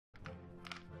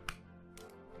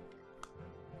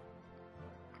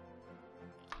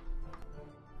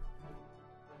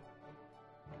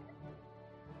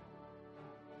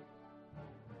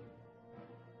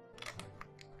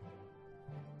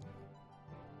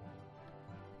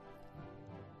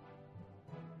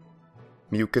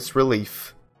Mucus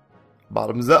relief.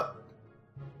 Bottoms up.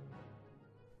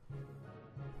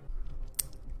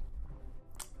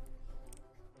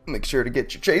 Make sure to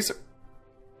get your chaser.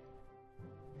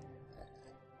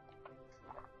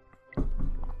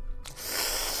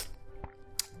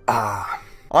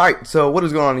 Alright, so what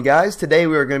is going on, you guys? Today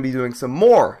we are going to be doing some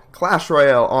more Clash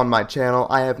Royale on my channel.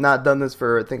 I have not done this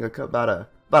for, I think, about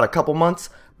a couple months,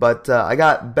 but I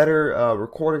got better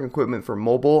recording equipment for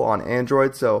mobile on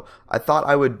Android, so I thought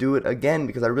I would do it again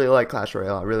because I really like Clash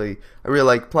Royale. I really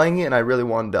like playing it, and I really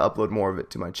wanted to upload more of it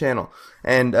to my channel.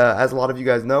 And as a lot of you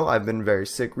guys know, I've been very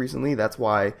sick recently. That's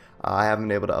why I haven't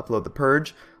been able to upload the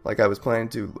Purge like I was planning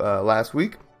to last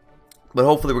week. But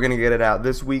hopefully we're going to get it out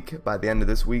this week. By the end of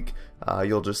this week,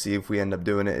 you'll just see if we end up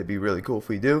doing it. It'd be really cool if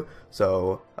we do.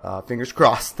 So fingers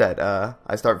crossed that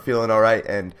I start feeling alright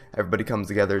and everybody comes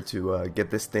together to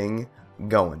get this thing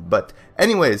going. But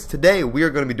anyways, today we are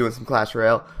going to be doing some Clash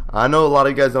Royale. I know a lot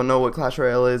of you guys don't know what Clash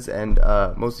Royale is, and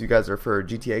most of you guys are for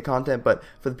GTA content. But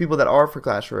for the people that are for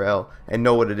Clash Royale and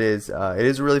know what it is a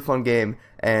really fun game.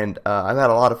 And I've had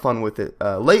a lot of fun with it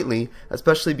lately,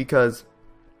 especially because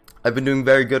I've been doing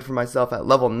very good for myself at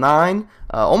level 9,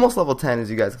 almost level 10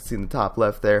 as you guys can see in the top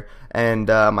left there, and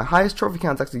my highest trophy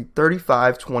count is actually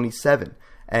 3527,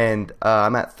 and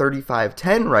I'm at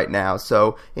 3510 right now.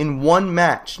 So in one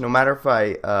match, no matter if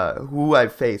who I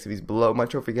face, if he's below my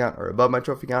trophy count or above my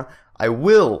trophy count, I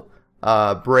will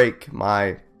break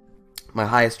my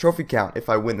highest trophy count if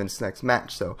I win this next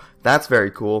match. So that's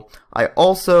very cool. I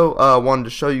also wanted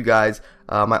to show you guys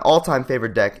my all-time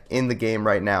favorite deck in the game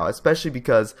right now, especially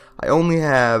because I only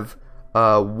have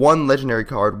one legendary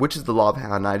card, which is the Lava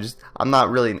Hound. I'm not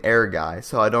really an air guy,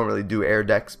 so I don't really do air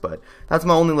decks, but that's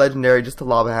my only legendary, just the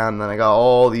Lava Hound. And then I got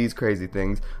all these crazy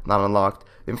things not unlocked.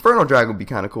 Inferno Drag would be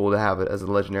kind of cool to have it as a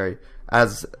legendary,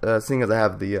 seeing as I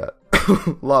have the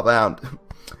Lava Hound.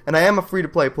 And I am a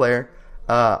free-to-play player.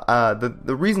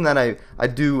 The reason that I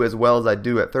do as well as I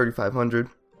do at 3500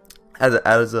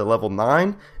 as a level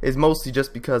 9 is mostly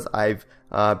just because I've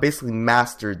basically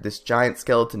mastered this giant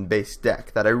skeleton based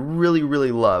deck that I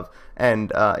really love,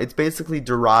 and it's basically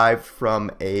derived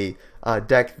from a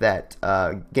deck that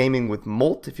Gaming with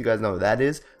Molt, if you guys know what that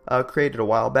is, created a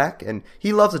while back, and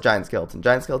he loves a giant skeleton.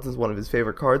 Giant skeleton is one of his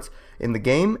favorite cards in the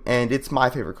game, and it's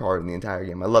my favorite card in the entire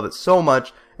game. I love it so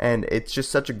much, and it's just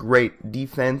such a great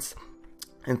defense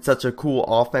and such a cool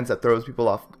offense that throws people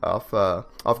off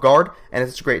guard, and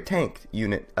it's such a great tank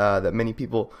unit that many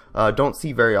people don't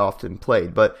see very often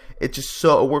played. But it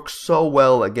works so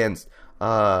well against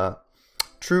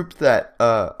troops that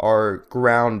are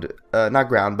not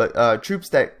ground, but troops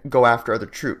that go after other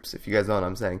troops. If you guys know what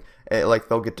I'm saying, like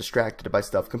they'll get distracted by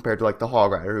stuff compared to like the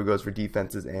Hog Rider, who goes for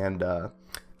defenses and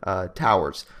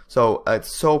towers. So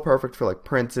it's so perfect for like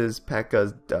princes,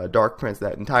 P.E.K.K.A.s, Dark Prince,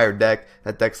 that entire deck.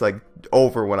 That deck's like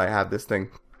over when I have this thing,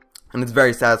 and it's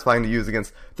very satisfying to use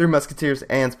against 3 Musketeers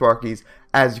and Sparkies,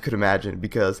 as you could imagine,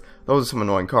 because those are some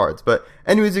annoying cards. But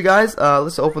anyways, you guys,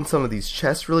 let's open some of these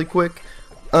chests really quick.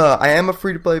 I am a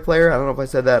free-to-play player. I don't know if I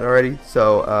said that already,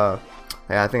 so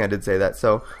yeah, I think I did say that.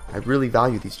 So I really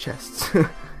value these chests.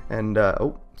 And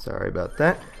oh, sorry about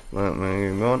that. Let me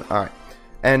get going. All right.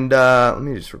 And let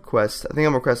me just request. I think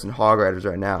I'm requesting Hog Riders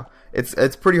right now.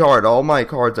 It's pretty hard. All my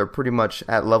cards are pretty much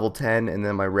at level 10, and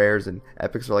then my rares and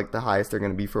epics are like the highest they're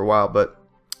going to be for a while. But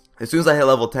as soon as I hit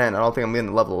level 10, I don't think I'm getting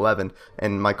to level 11,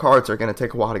 and my cards are going to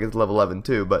take a while to get to level 11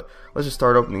 too. But let's just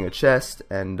start opening a chest,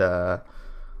 and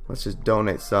let's just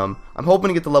donate some. I'm hoping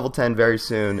to get to level 10 very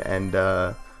soon, and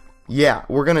yeah,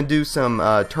 we're going to do some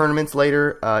tournaments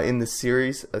later in this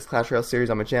series, this Clash Royale series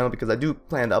on my channel, because I do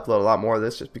plan to upload a lot more of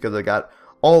this, just because I got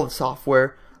all the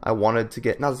software I wanted to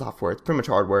get, not the software, it's pretty much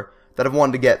hardware, that I've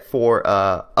wanted to get for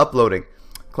uploading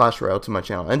Clash Royale to my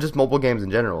channel, and just mobile games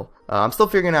in general. I'm still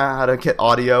figuring out how to get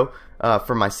audio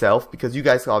for myself, because you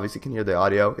guys obviously can hear the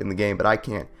audio in the game, but I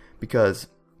can't, because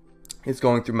it's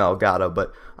going through my Elgato.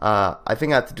 But I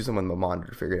think I have to do something with my monitor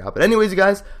to figure it out. But anyways, you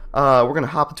guys, we're going to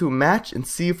hop into a match and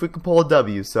see if we can pull a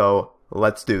W, so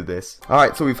let's do this.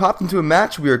 Alright, so we've hopped into a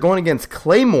match. We are going against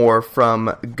Claymore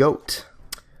from GOAT.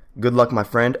 Good luck, my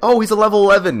friend. Oh, he's a level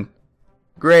 11.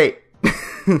 Great.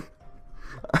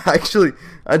 Actually,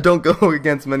 I don't go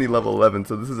against many level 11,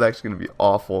 so this is actually going to be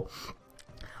awful.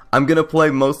 I'm going to play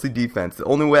mostly defense. The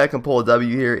only way I can pull a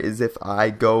W here is if I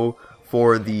go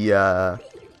for the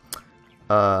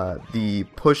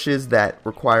pushes that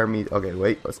require me. Okay,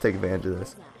 wait. Let's take advantage of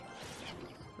this.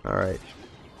 Alright.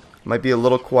 Might be a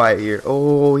little quiet here.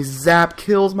 Oh, he zap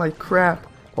kills my crap.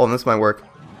 Hold on, this might work.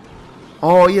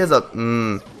 Oh, he has a...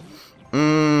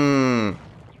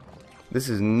 This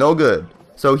is no good.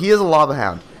 So he is a Lava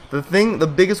Hound.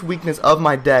 The biggest weakness of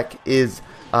my deck is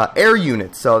air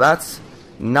units, so that's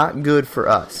not good for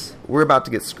us. We're about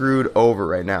to get screwed over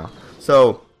right now.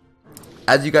 So,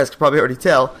 as you guys can probably already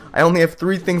tell, I only have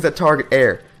 3 things that target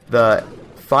air. The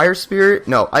Fire Spirit,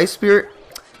 no, Ice Spirit,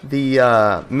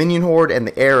 the Minion Horde, and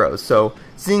the arrows. So,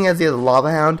 seeing as he has a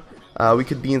Lava Hound, we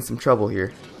could be in some trouble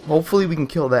here. Hopefully we can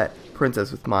kill that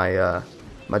princess with my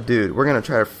my dude. We're going to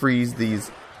try to freeze these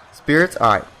spirits.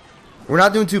 Alright, we're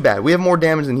not doing too bad. We have more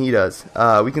damage than he does.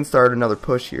 We can start another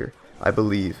push here, I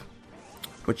believe,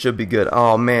 which should be good.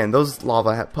 Oh man, those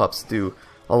lava pups do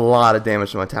a lot of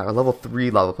damage to my tower. Level 3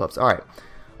 lava pups. Alright,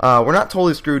 we're not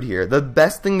totally screwed here. The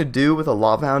best thing to do with a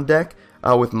Lava Hound deck,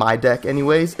 with my deck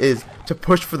anyways, is to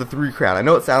push for the 3 crown. I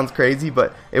know it sounds crazy,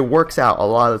 but it works out a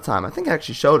lot of the time. I think I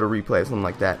actually showed a replay of something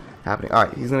like that happening.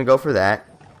 Alright, he's going to go for that.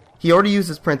 He already used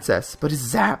his princess, but his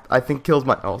zap, I think, kills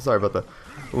my... Oh, sorry about the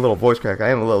little voice crack. I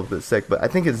am a little bit sick, but I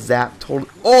think his zap totally...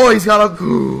 Oh, he's got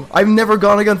a... I've never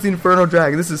gone against the Inferno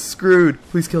Dragon. This is screwed.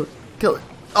 Please kill it. Kill it.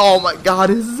 Oh my god,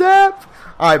 his zap.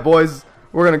 Alright, boys.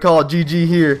 We're going to call it GG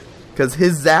here, because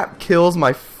his zap kills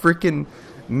my freaking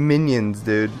minions,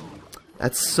 dude.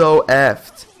 That's so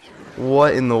effed.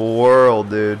 What in the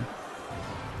world, dude?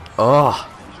 Oh,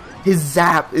 his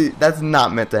zap... That's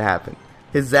not meant to happen.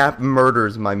 His zap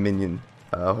murders my minion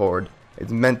horde.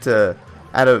 It's meant to,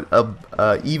 at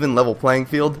a even level playing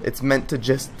field, it's meant to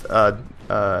just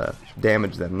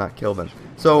damage them, not kill them.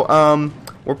 So,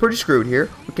 we're pretty screwed here.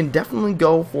 We can definitely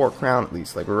go for a crown at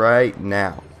least, like right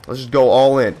now. Let's just go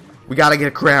all in. We gotta get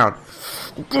a crown.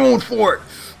 We're going for it.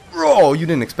 Oh, you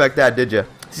didn't expect that, did you?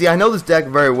 See, I know this deck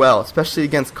very well, especially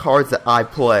against cards that I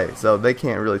play, so they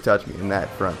can't really touch me in that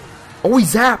front. Oh, he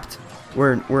zapped!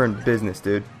 We're in business,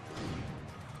 dude.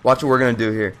 Watch what we're going to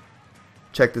do here.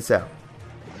 Check this out.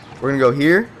 We're going to go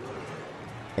here.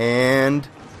 And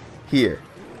here.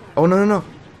 Oh, no, no, no.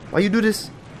 Why you do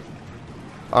this?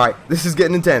 Alright, this is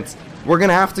getting intense. We're going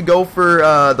to have to go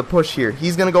for the push here.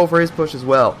 He's going to go for his push as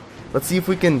well. Let's see if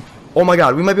we can... Oh my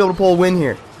god, we might be able to pull a win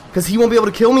here. Because he won't be able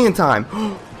to kill me in time.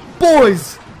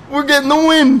 Boys! We're getting the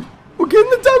win! We're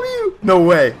getting the W! No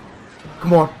way.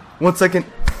 Come on. 1 second.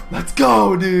 Let's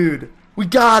go, dude. We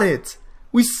got it.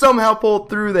 We somehow pulled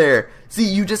through there. See,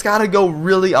 you just gotta go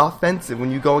really offensive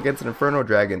when you go against an Inferno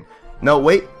Dragon. No,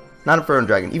 wait, not Inferno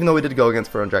Dragon, even though we did go against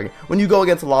Inferno Dragon. When you go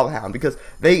against a Lava Hound, because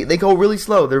they go really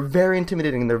slow. They're very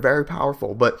intimidating and they're very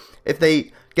powerful. But if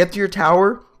they get to your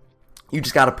tower, you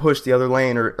just gotta push the other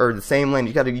lane or the same lane.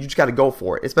 You just gotta go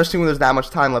for it. Especially when there's that much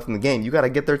time left in the game. You gotta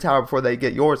get their tower before they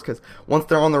get yours, because once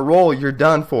they're on their roll, you're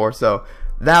done for. So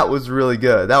that was really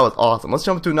good. That was awesome. Let's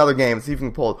jump into another game and see if we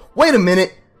can pull it. Wait a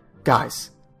minute! Guys,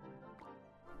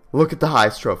 look at the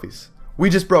highest trophies.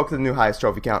 We just broke the new highest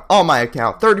trophy count on my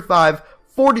account. 35,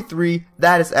 43.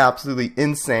 That is absolutely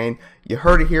insane. You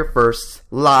heard it here first,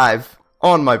 live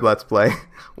on my Let's Play,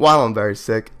 while I'm very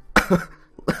sick.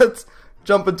 Let's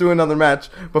jump into another match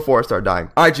before I start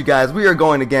dying. Alright, you guys, we are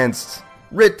going against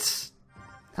Ritz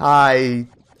High,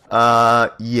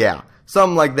 yeah,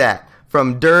 something like that,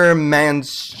 from Der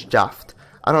Mannschaft.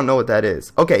 I don't know what that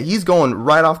is. Okay, he's going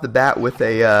right off the bat with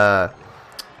a,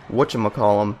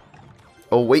 whatchamacallem.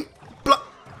 Oh, wait. Blah.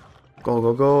 Go,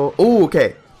 go, go. Oh,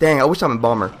 okay. Dang, I wish I'm a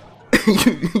bomber.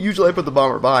 Usually I put the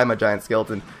bomber behind my giant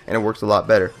skeleton, and it works a lot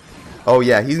better. Oh,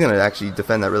 yeah, he's going to actually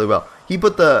defend that really well. He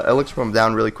put the elixir pump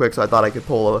down really quick, so I thought I could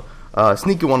pull a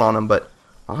sneaky one on him, but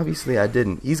obviously I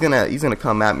didn't. He's gonna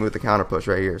come at me with the counter push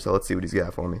right here, so let's see what he's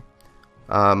got for me.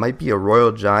 Might be a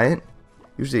Royal Giant.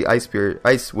 Usually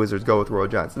Ice Wizards go with Royal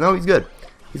Giants. No, he's good.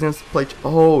 He's going to play...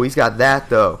 Oh, he's got that,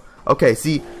 though. Okay,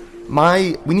 see,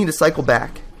 we need to cycle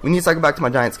back. We need to cycle back to my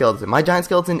Giant Skeleton. My Giant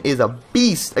Skeleton is a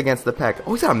beast against the P.E.K.K.A.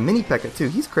 Oh, he's got a Mini P.E.K.K.A. too.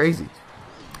 He's crazy.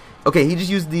 Okay, he just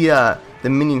used the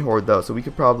Minion Horde, though, so we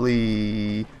could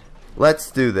probably... Let's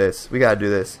do this. We got to do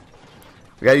this.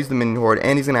 We got to use the Minion Horde,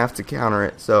 and he's going to have to counter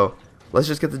it. So, let's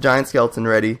just get the Giant Skeleton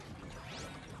ready.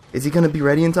 Is he going to be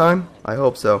ready in time? I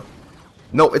hope so.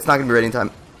 Nope, it's not going to be ready in time.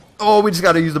 Oh, we just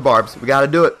got to use the barbs. We got to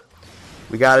do it.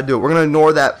 We got to do it. We're going to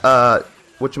ignore that,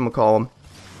 whatchamacallem.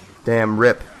 Damn,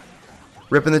 rip.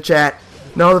 Rip in the chat.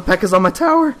 No, the P.E.K.K.A.'s on my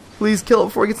tower. Please kill it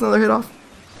before he gets another hit off.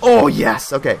 Oh,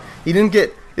 yes. Okay. He didn't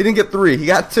get 3. He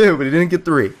got 2, but he didn't get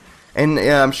 3. And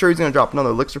I'm sure he's going to drop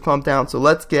another elixir pump down. So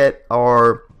let's get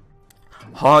our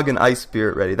Hog and Ice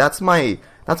Spirit ready. That's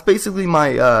basically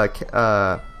my,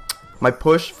 my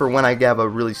push for when I have a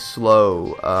really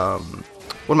slow,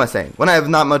 what am I saying? When I have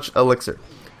not much elixir.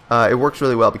 It works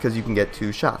really well because you can get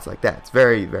 2 shots like that. It's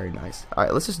very, very nice.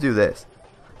 Alright, let's just do this.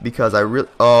 Because I really...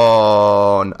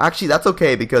 Oh, no. Actually, that's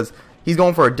okay because he's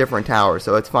going for a different tower.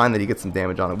 So it's fine that he gets some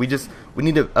damage on it. We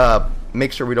need to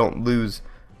make sure we don't lose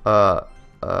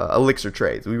elixir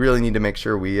trades. We really need to make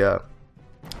sure we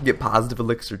get positive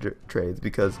elixir trades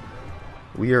because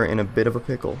we are in a bit of a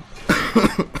pickle.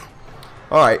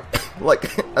 Alright, like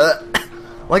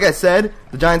I said,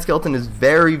 the giant skeleton is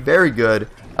very, very good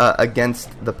against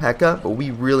the P.E.K.K.A, but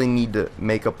we really need to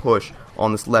make a push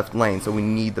on this left lane, so we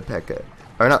need the P.E.K.K.A.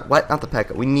 Or not the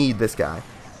P.E.K.K.A, we need this guy.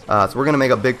 So we're going to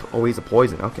make a big... Oh, he's a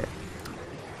poison, okay.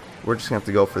 We're just going to have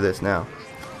to go for this now.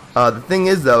 The thing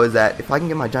is, though, is that if I can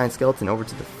get my giant skeleton over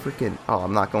to the freaking... Oh,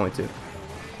 I'm not going to.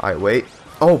 Alright, wait.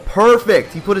 Oh,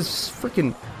 perfect! He put his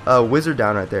freaking wizard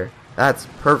down right there. That's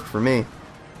perfect for me.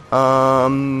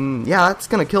 Yeah, that's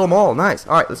gonna kill them all. Nice.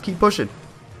 Alright, let's keep pushing.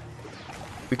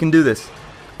 We can do this.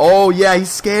 Oh, yeah,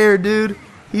 he's scared, dude.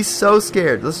 He's so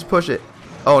scared. Let's just push it.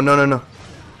 Oh, no, no, no.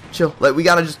 Chill. Like, we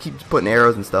gotta just keep putting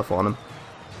arrows and stuff on him.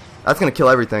 That's gonna kill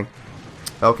everything.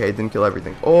 Okay, it didn't kill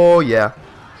everything. Oh, yeah.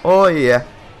 Oh, yeah.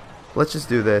 Let's just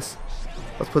do this.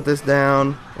 Let's put this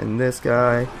down, and this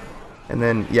guy. And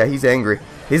then, yeah, he's angry.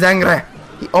 He's angry!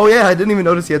 Oh, yeah, I didn't even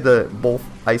notice he had the both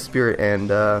Ice Spirit and,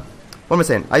 what am I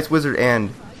saying? Ice Wizard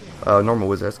and normal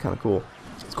Wizard. That's kind of cool.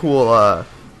 It's a cool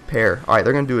pair. Alright,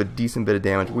 they're going to do a decent bit of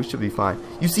damage. We should be fine.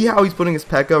 You see how he's putting his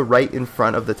P.E.K.K.A right in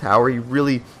front of the tower?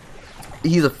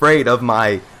 He's afraid of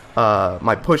my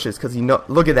my pushes because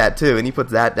look at that too, and he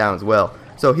puts that down as well.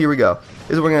 So here we go.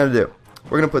 This is what we're going to do.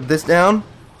 We're going to put this down,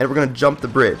 and we're going to jump the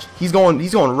bridge. He's going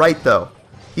right though.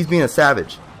 He's being a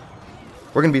savage.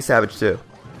 We're going to be savage too.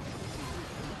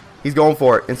 He's going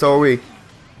for it, and so are we.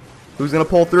 Who's going to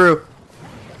pull through?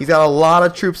 He's got a lot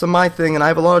of troops on my thing, and I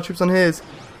have a lot of troops on his.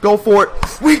 Go for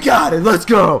it. We got it. Let's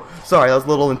go. Sorry, that was a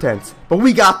little intense. But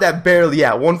we got that barely.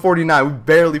 Yeah, 149. We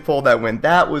barely pulled that win.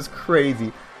 That was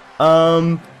crazy.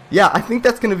 Yeah, I think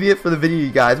that's going to be it for the video,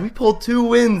 you guys. We pulled 2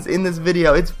 wins in this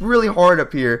video. It's really hard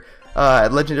up here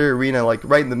at Legendary Arena, like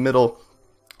right in the middle.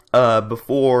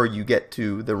 Before you get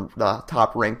to the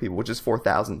top rank people, which is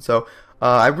 4,000. So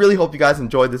I really hope you guys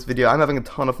enjoyed this video. I'm having a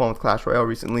ton of fun with Clash Royale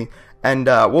recently, and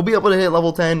we'll be able to hit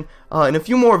level 10 in a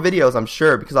few more videos, I'm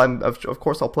sure, because of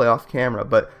course I'll play off camera.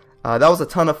 But that was a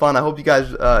ton of fun. I hope you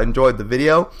guys enjoyed the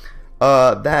video.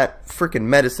 That freaking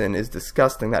medicine is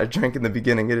disgusting that I drank in the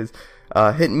beginning. It is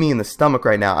hitting me in the stomach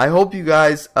right now. I hope you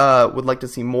guys would like to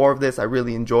see more of this. I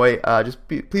really enjoy.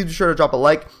 Please be sure to drop a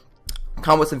like.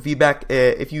 Comment some feedback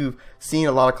if you've seen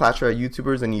a lot of Clash Royale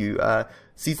YouTubers and you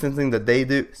see something that they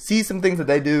do,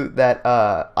 that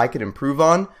I could improve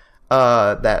on,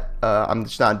 that I'm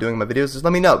just not doing in my videos. Just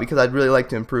let me know, because I'd really like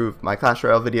to improve my Clash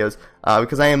Royale videos,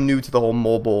 because I am new to the whole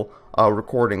mobile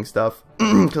recording stuff,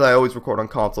 because I always record on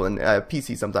console and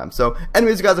PC sometimes. So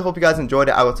anyways, guys, I hope you guys enjoyed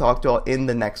it. I will talk to you all in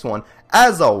the next one.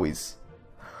 As always,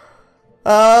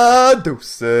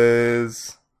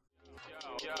 deuces.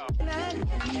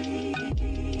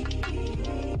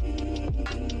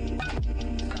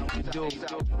 Yo.